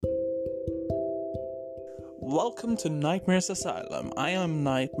welcome to N8mare's Asylum. I am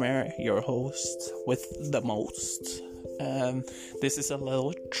N8mare, your host with the most. This is a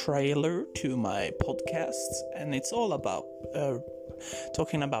little trailer to my podcast, and it's all about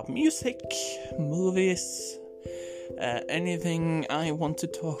talking about music, movies, anything I want to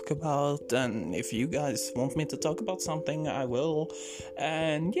talk about, and if you guys want me to talk about something, I will.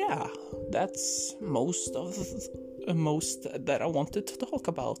 And yeah, that's most that I wanted to talk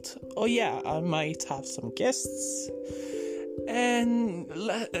about. Oh yeah, I might have some guests, and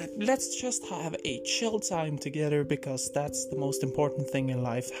let's just have a chill time together, because that's the most important thing in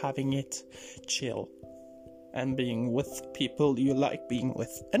life, having it chill and being with people you like being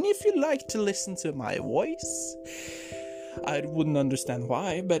with. And if you like to listen to my voice, I wouldn't understand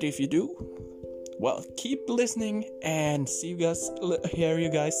why, but if you do, well, keep listening and hear you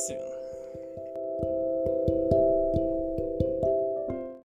guys soon.